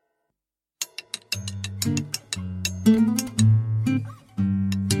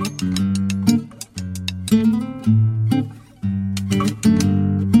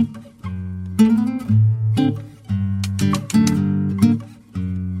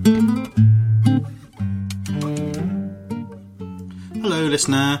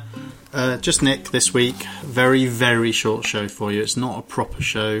listener. Just Nick this week. Very, very short show for you. It's not a proper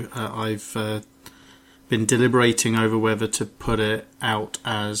show. I've been deliberating over whether to put it out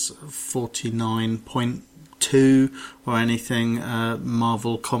as 49.2 or anything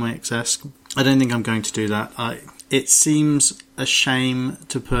Marvel Comics-esque. I don't think I'm going to do that. It seems a shame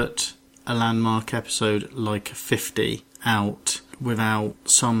to put a landmark episode like 50 out without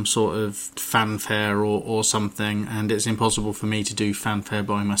some sort of fanfare or something, and it's impossible for me to do fanfare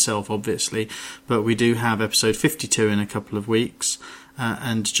by myself, obviously, but we do have episode 52 in a couple of weeks,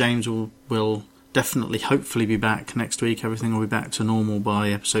 and James will definitely, hopefully be back next week. Everything will be back to normal by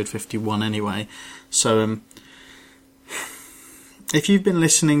episode 51 anyway, so if you've been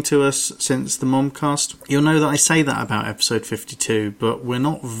listening to us since the Momcast, you'll know that I say that about episode 52, but we're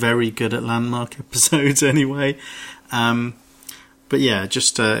not very good at landmark episodes anyway. But yeah,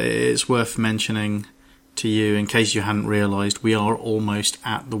 just it's worth mentioning to you, in case you hadn't realised, we are almost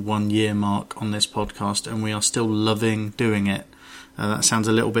at the 1 year mark on this podcast, and we are still loving doing it. That sounds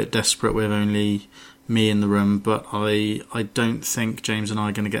a little bit desperate with only me in the room, but I don't think James and I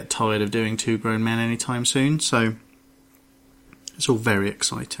are going to get tired of doing Two Grown Men anytime soon, so it's all very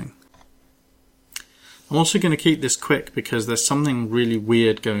exciting. I'm also going to keep this quick because there's something really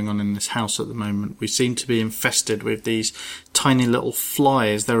weird going on in this house at the moment. We seem to be infested with these tiny little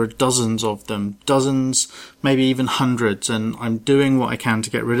flies. There are dozens of them, dozens, maybe even hundreds, and I'm doing what I can to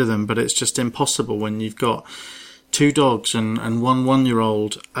get rid of them, but it's just impossible when you've got 2 dogs and one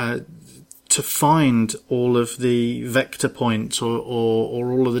 1-year-old to find all of the vector points or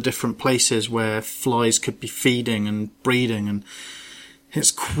all of the different places where flies could be feeding and breeding, and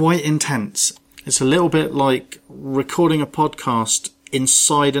it's quite intense. It's a little bit like recording a podcast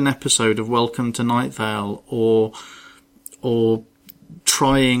inside an episode of Welcome to Night Vale, or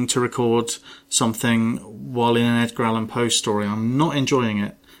trying to record something while in an Edgar Allan Poe story. I'm not enjoying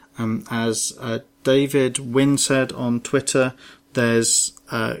it. As David Wynn said on Twitter, there's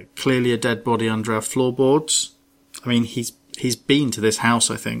clearly a dead body under our floorboards. I mean, he's been to this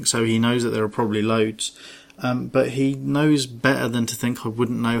house, I think, so he knows that there are probably loads. But he knows better than to think I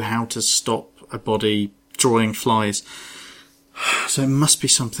wouldn't know how to stop a body drawing flies. So it must be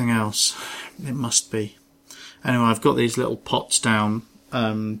something else. It must be. Anyway, I've got these little pots down,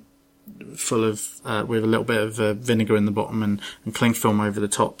 full of, with a little bit of vinegar in the bottom and cling film over the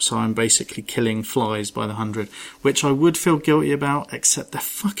top. So I'm basically killing flies by the 100, which I would feel guilty about, except they're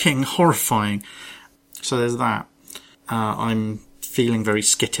fucking horrifying. So there's that. I'm feeling very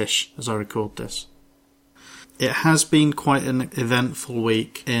skittish as I record this. It has been quite an eventful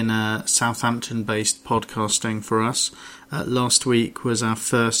week in Southampton-based podcasting for us. Last week was our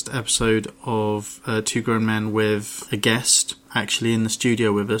first episode of Two Grown Men with a guest, actually in the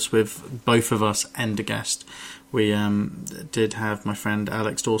studio with us, with both of us and a guest. We did have my friend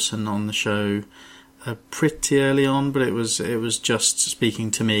Alex Dawson on the show pretty early on, but it was just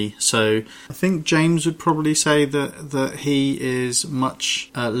speaking to me. So I think James would probably say that he is much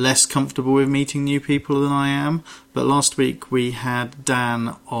less comfortable with meeting new people than I am. But last week we had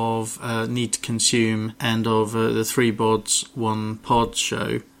Dan of Need to Consume and of the Three Bods One Pod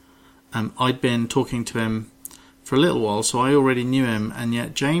show. I'd been talking to him for a little while, so I already knew him, and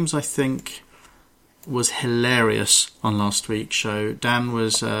yet James, I think, was hilarious on last week's show. Dan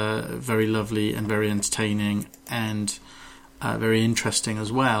was very lovely and very entertaining and very interesting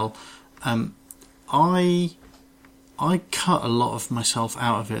as well. I cut a lot of myself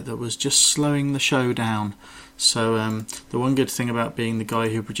out of it that was just slowing the show down. So the one good thing about being the guy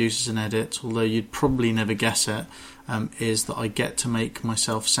who produces and edits, although you'd probably never guess it, is that I get to make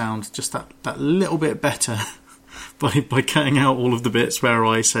myself sound just that little bit better by cutting out all of the bits where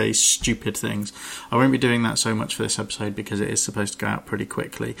I say stupid things. I won't be doing that so much for this episode because it is supposed to go out pretty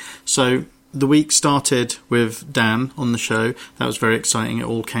quickly. So the week started with Dan on the show. That was very exciting. It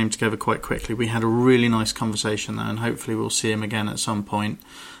all came together quite quickly. We had a really nice conversation there, and hopefully we'll see him again at some point,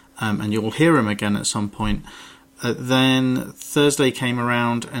 and you'll hear him again at some point. Then Thursday came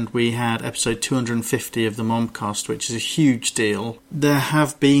around and we had episode 250 of the Momcast, which is a huge deal. There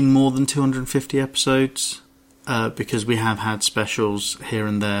have been more than 250 episodes, because we have had specials here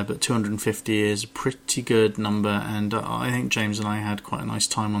and there, but 250 is a pretty good number, and I think James and I had quite a nice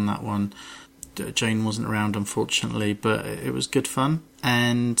time on that one. Jane wasn't around, unfortunately, but it was good fun.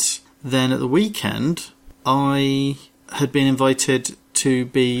 And then at the weekend, I had been invited to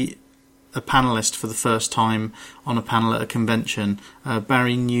be a panellist for the first time on a panel at a convention.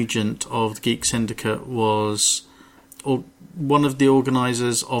 Barry Nugent of the Geek Syndicate was one of the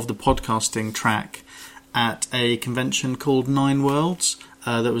organisers of the podcasting track at a convention called Nine Worlds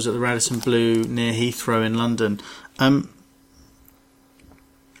that was at the Radisson Blu near Heathrow in London.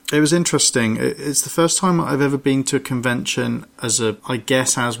 It was interesting. It's the first time I've ever been to a convention as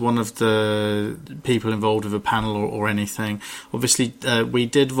one of the people involved with a panel or anything. Obviously, we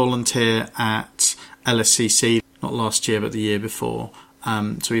did volunteer at LSCC, not last year, but the year before.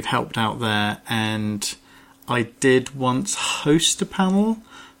 So we've helped out there, and I did once host a panel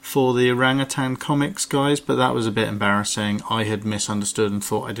for the Orangutan Comics guys, but that was a bit embarrassing. I had misunderstood and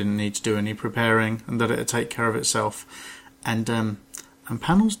thought I didn't need to do any preparing and that it would take care of itself. And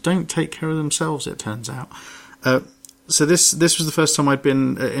panels don't take care of themselves, it turns out. So this was the first time I'd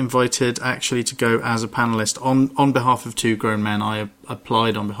been invited actually to go as a panellist on behalf of Two Grown Men. I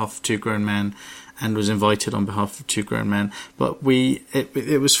applied on behalf of Two Grown Men and was invited on behalf of Two Grown Men. But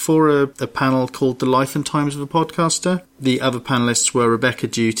it was for a panel called The Life and Times of a Podcaster. The other panellists were Rebecca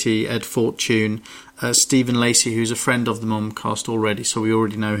Duty, Ed Fortune, Stephen Lacey, who's a friend of the Momcast already, so we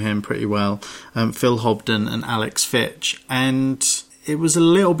already know him pretty well, Phil Hobden and Alex Fitch. And it was a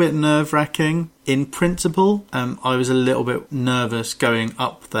little bit nerve-wracking in principle. I was a little bit nervous going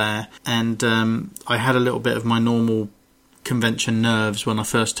up there, and I had a little bit of my normal convention nerves when I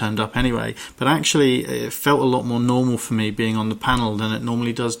first turned up anyway, but actually it felt a lot more normal for me being on the panel than it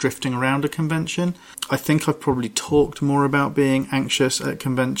normally does drifting around a convention. I think I've probably talked more about being anxious at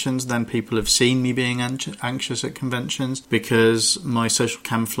conventions than people have seen me being anxious at conventions, because my social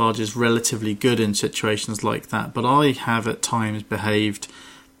camouflage is relatively good in situations like that, but I have at times behaved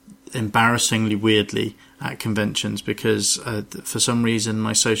embarrassingly weirdly at conventions because for some reason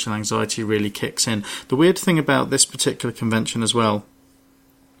my social anxiety really kicks in. The weird thing about this particular convention as well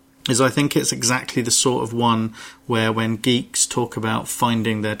is I think it's exactly the sort of one where when geeks talk about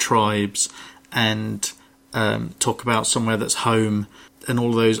finding their tribes and talk about somewhere that's home and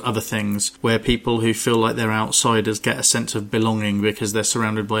all those other things, where people who feel like they're outsiders get a sense of belonging because they're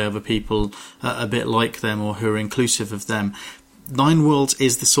surrounded by other people a bit like them or who are inclusive of them. Nine Worlds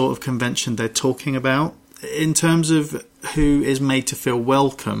is the sort of convention they're talking about. In terms of who is made to feel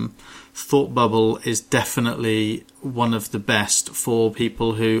welcome, Thought Bubble is definitely one of the best for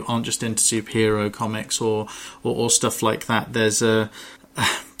people who aren't just into superhero comics or stuff like that.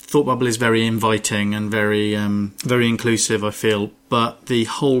 Thought Bubble is very inviting and very inclusive, I feel, but the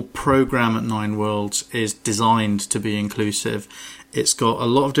whole program at Nine Worlds is designed to be inclusive. It's got a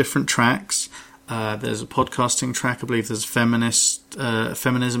lot of different tracks. There's a podcasting track, I believe there's a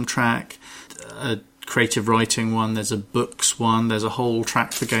feminism track, a creative writing one, there's a books one, there's a whole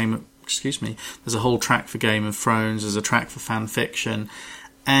track for Game of Thrones, there's a track for fan fiction,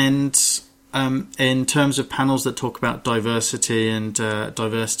 and in terms of panels that talk about diversity and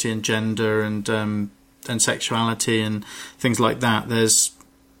gender and sexuality and things like that, this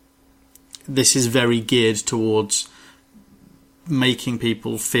is very geared towards making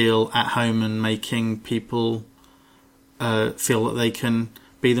people feel at home and making people feel that they can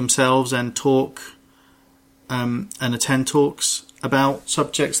be themselves and talk and attend talks about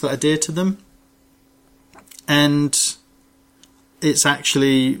subjects that are dear to them. And it's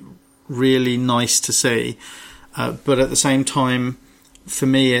actually really nice to see. But at the same time, for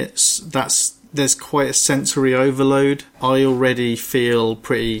me, there's quite a sensory overload. I already feel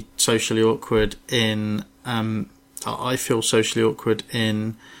pretty socially awkward in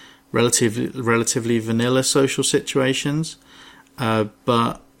relatively vanilla social situations,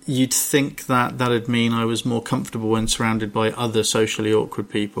 but you'd think that'd mean I was more comfortable when surrounded by other socially awkward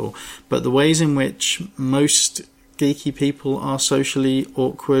people. But the ways in which most geeky people are socially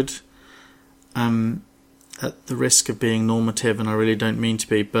awkward, at the risk of being normative, and I really don't mean to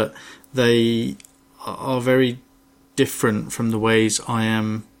be, but they are very different from the ways I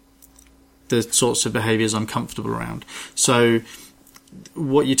am, the sorts of behaviours I'm comfortable around. So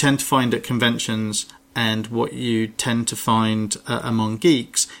what you tend to find at conventions and what you tend to find among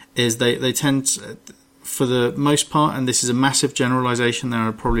geeks is they tend to, for the most part, and this is a massive generalisation, there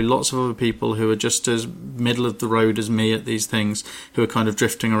are probably lots of other people who are just as middle of the road as me at these things, who are kind of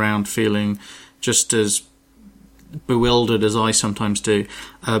drifting around feeling just as bewildered as I sometimes do.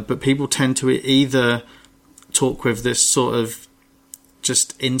 But people tend to either talk with this sort of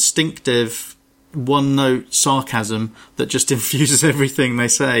just instinctive one-note sarcasm that just infuses everything they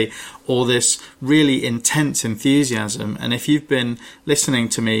say, or this really intense enthusiasm. And if you've been listening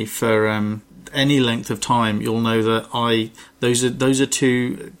to me for any length of time, you'll know that those are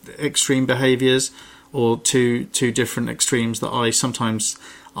two extreme behaviours, or two different extremes that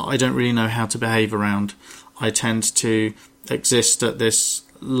I don't really know how to behave around. I tend to exist at this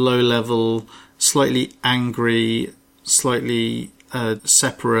low-level, slightly angry, slightly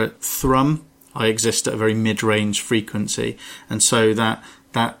separate thrum. I exist at a very mid-range frequency, and so that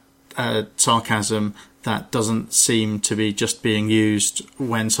sarcasm that doesn't seem to be just being used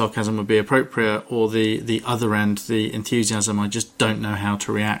when sarcasm would be appropriate, or the other end, the enthusiasm. I just don't know how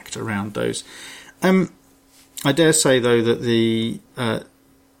to react around those. I dare say, though, that the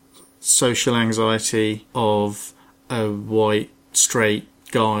social anxiety of a white, straight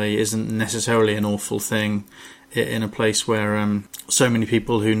guy isn't necessarily an awful thing in a place where so many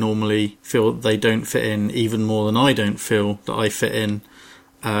people who normally feel they don't fit in, even more than I don't feel that I fit in,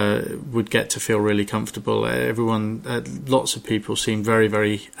 would get to feel really comfortable. Everyone, lots of people seemed very,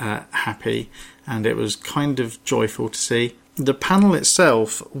 very happy, and it was kind of joyful to see. The panel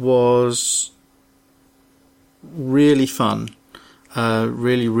itself was really fun,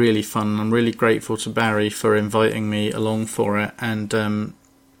 really, really fun. I'm really grateful to Barry for inviting me along for it, and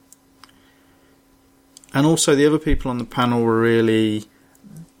also the other people on the panel were really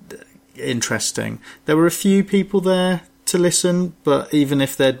interesting. There were a few people there to listen, but even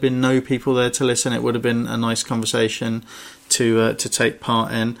if there'd been no people there to listen, it would have been a nice conversation to take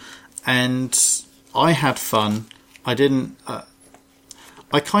part in. And I had fun. I didn't.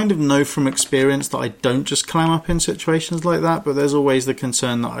 I kind of know from experience that I don't just clam up in situations like that, but there's always the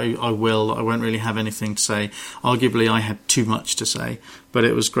concern that I won't really have anything to say. Arguably, I had too much to say, but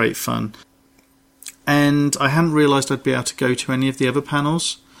it was great fun. And I hadn't realised I'd be able to go to any of the other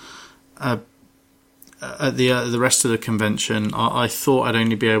panels at the rest of the convention. I thought I'd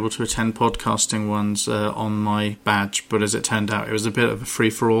only be able to attend podcasting ones on my badge, but as it turned out, it was a bit of a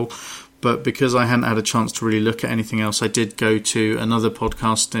free-for-all. But because I hadn't had a chance to really look at anything else, I did go to another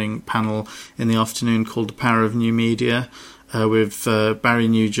podcasting panel in the afternoon called The Power of New Media, with Barry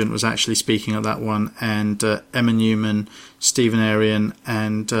Nugent was actually speaking at that one, and Emma Newman, Stephen Arian,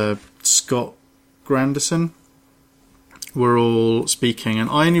 and Scott Granderson were all speaking. And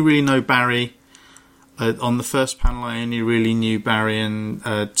I only really know Barry. On the first panel, I only really knew Barry and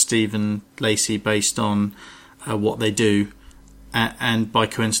Stephen Lacey based on what they do. And by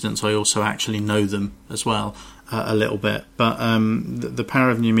coincidence, I also actually know them as well a little bit. But the Power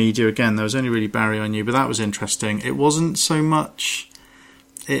of New Media, again, there was only really Barry I knew, but that was interesting. It wasn't so much...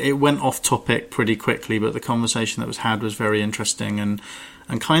 It went off topic pretty quickly, but the conversation that was had was very interesting and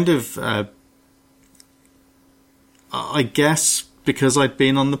kind of... I guess because I'd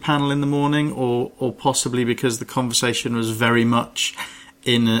been on the panel in the morning, or possibly because the conversation was very much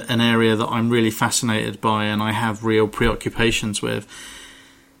in an area that I'm really fascinated by and I have real preoccupations with,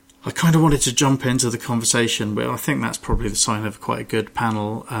 I kind of wanted to jump into the conversation, but I think that's probably the sign of quite a good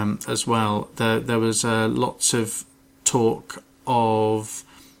panel as well. There was lots of talk of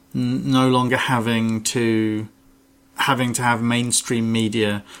no longer having to have mainstream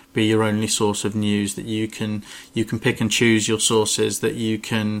media be your only source of news, that you can pick and choose your sources, that you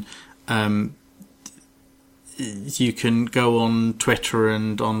can go on Twitter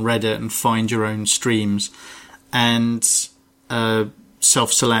and on Reddit and find your own streams and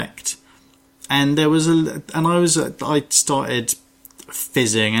self-select. And I started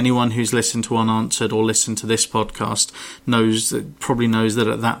fizzing. Anyone who's listened to Unanswered or listened to this podcast probably knows that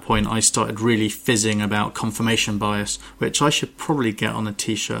at that point I started really fizzing about confirmation bias, which I should probably get on a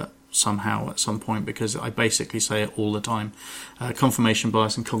t-shirt somehow at some point, because I basically say it all the time. Confirmation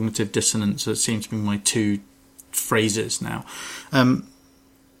bias and cognitive dissonance seem to be my two phrases now.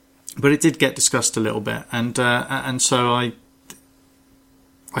 But it did get discussed a little bit, and so I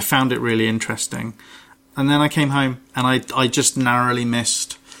found it really interesting. And then I came home and I just narrowly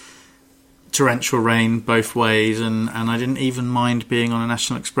missed torrential rain both ways, and I didn't even mind being on a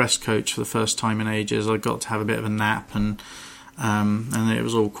National Express coach for the first time in ages. I got to have a bit of a nap, and it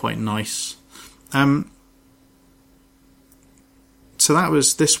was all quite nice. So that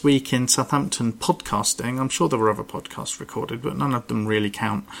was this week in Southampton podcasting. I'm sure there were other podcasts recorded, but none of them really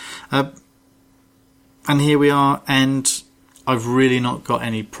count. And here we are, and I've really not got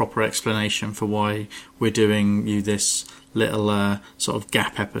any proper explanation for why we're doing you this little sort of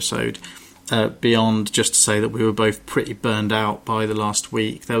gap episode, beyond just to say that we were both pretty burned out by the last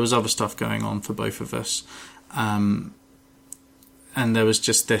week. There was other stuff going on for both of us. And there was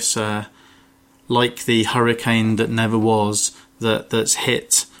just this, like the hurricane that never was, that's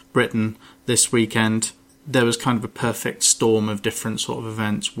hit Britain this weekend. There was kind of a perfect storm of different sort of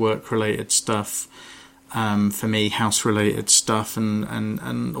events, work-related stuff, for me, house-related stuff,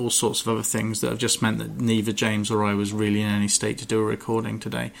 and all sorts of other things that have just meant that neither James or I was really in any state to do a recording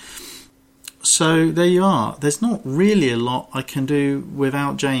today. So there you are. There's not really a lot I can do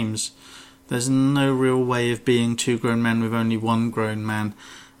without James. There's no real way of being two grown men with only one grown man.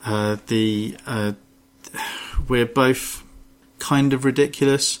 We're both kind of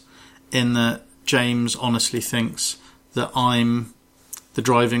ridiculous in that James honestly thinks that I'm the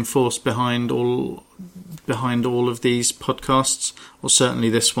driving force behind all of these podcasts, or certainly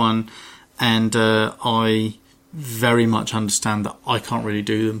this one. And I very much understand that I can't really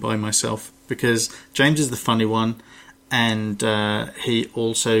do them by myself, because James is the funny one, and he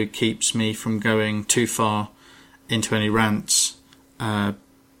also keeps me from going too far into any rants,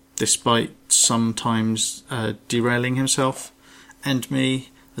 despite sometimes derailing himself and me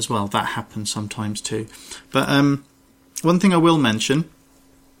as well. That happens sometimes too. But one thing I will mention,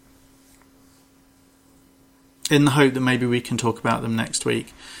 in the hope that maybe we can talk about them next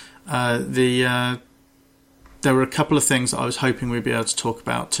week, there were a couple of things that I was hoping we'd be able to talk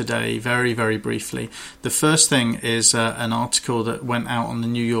about today, very, very briefly. The first thing is an article that went out on the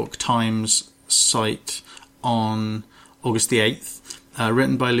New York Times site on August the 8th,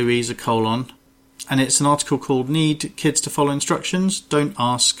 written by Louisa Colon. And it's an article called "Need Kids to Follow Instructions? Don't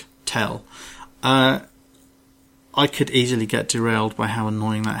Ask, Tell." I could easily get derailed by how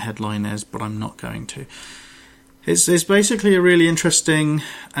annoying that headline is, but I'm not going to. It's basically a really interesting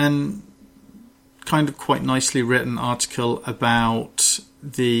and kind of quite nicely written article about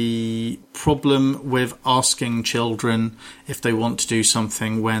the problem with asking children if they want to do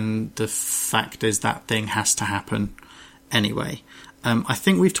something when the fact is that thing has to happen anyway. I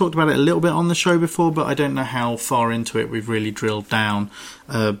think we've talked about it a little bit on the show before, but I don't know how far into it we've really drilled down.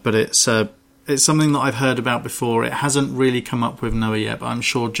 But it's something that I've heard about before. It hasn't really come up with Noah yet, but I'm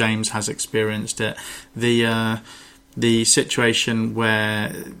sure James has experienced it. The situation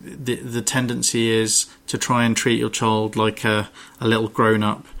where the tendency is to try and treat your child like a little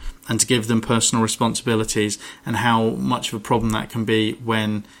grown-up and to give them personal responsibilities, and how much of a problem that can be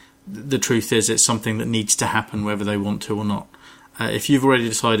when the truth is it's something that needs to happen whether they want to or not. If you've already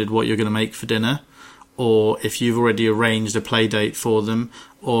decided what you're going to make for dinner, or if you've already arranged a play date for them,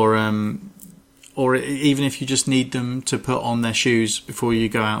 or even if you just need them to put on their shoes before you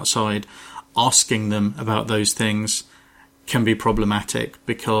go outside, asking them about those things can be problematic,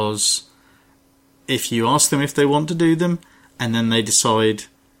 because if you ask them if they want to do them and then they decide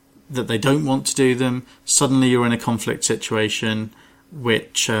that they don't want to do them, suddenly you're in a conflict situation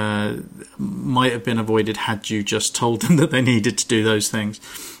which might have been avoided had you just told them that they needed to do those things.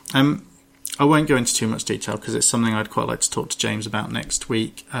 I won't go into too much detail because it's something I'd quite like to talk to James about next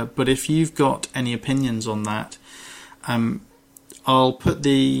week. But if you've got any opinions on that, I'll put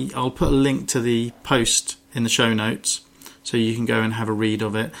a link to the post in the show notes, so you can go and have a read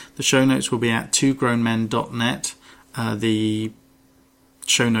of it. The show notes will be at twogrownmen.net. The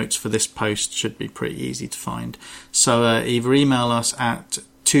show notes for this post should be pretty easy to find. So either email us at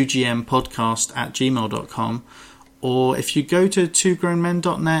 2gmpodcast@gmail.com, or if you go to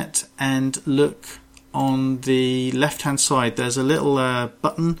twogrownmen.net and look on the left-hand side, there's a little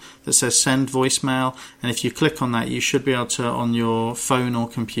button that says send voicemail, and if you click on that, you should be able to, on your phone or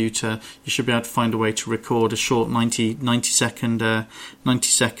computer, you should be able to find a way to record a short 90 second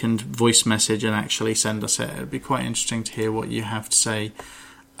voice message and actually send us it. It'd be quite interesting to hear what you have to say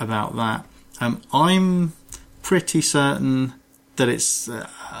about that. I'm pretty certain that it's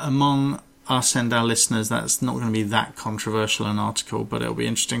among us and our listeners, that's not going to be that controversial an article, but it'll be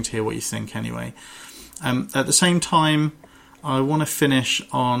interesting to hear what you think anyway. At the same time, I want to finish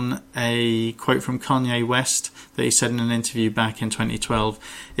on a quote from Kanye West that he said in an interview back in 2012.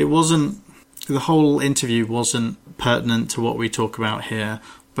 The whole interview wasn't pertinent to what we talk about here,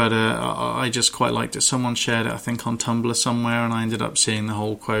 but I just quite liked it. Someone shared it, I think, on Tumblr somewhere, and I ended up seeing the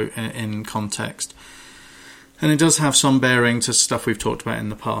whole quote in context. And it does have some bearing to stuff we've talked about in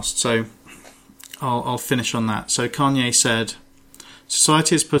the past, so I'll finish on that. So Kanye said,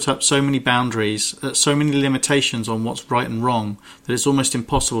 "Society has put up so many boundaries, so many limitations on what's right and wrong, that it's almost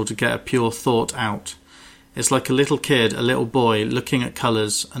impossible to get a pure thought out. It's like a little kid, a little boy, looking at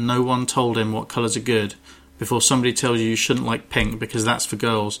colours, and no one told him what colours are good, before somebody tells you shouldn't like pink because that's for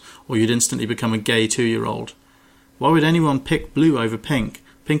girls, or you'd instantly become a gay 2-year-old. Why would anyone pick blue over pink?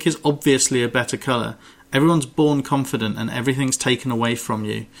 Pink is obviously a better colour. Everyone's born confident and everything's taken away from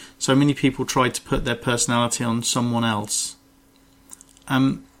you. So many people try to put their personality on someone else."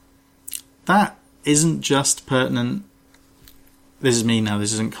 That isn't just pertinent. This is me now,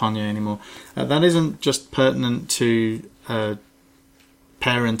 this isn't Kanye anymore. That isn't just pertinent to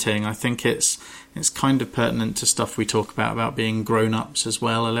parenting. I think it's kind of pertinent to stuff we talk about being grown-ups as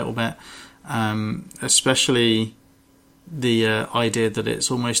well, a little bit. Especially the idea that it's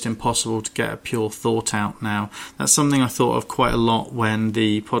almost impossible to get a pure thought out now. That's something I thought of quite a lot when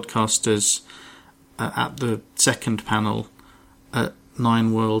the podcasters at the second panel at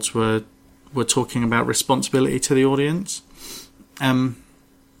Nine Worlds were talking about responsibility to the audience.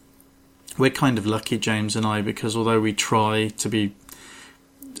 We're kind of lucky, James and I, because although we try to be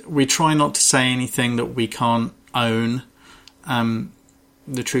we try not to say anything that we can't own.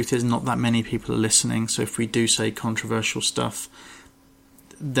 The truth is, not that many people are listening, so if we do say controversial stuff,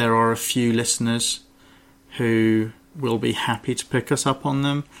 there are a few listeners who will be happy to pick us up on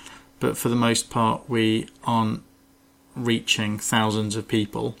them, but for the most part we aren't reaching thousands of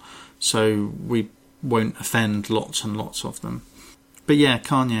people, so we won't offend lots and lots of them. But yeah,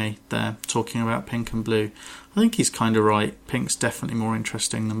 Kanye there, talking about pink and blue. I think he's kind of right. Pink's definitely more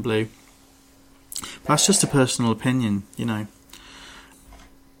interesting than blue. But that's just a personal opinion, you know.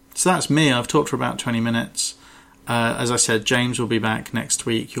 So that's me. I've talked for about 20 minutes. As I said, James will be back next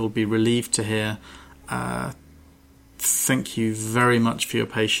week. You'll be relieved to hear. Thank you very much for your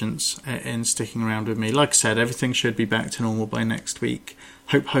patience in sticking around with me. Like I said, everything should be back to normal by next week.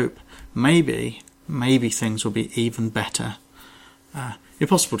 Hope. Maybe things will be even better.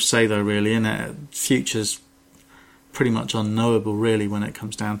 Impossible to say though, really, and future's pretty much unknowable, really, when it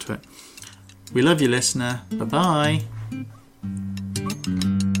comes down to it. We love you, listener. Bye-bye.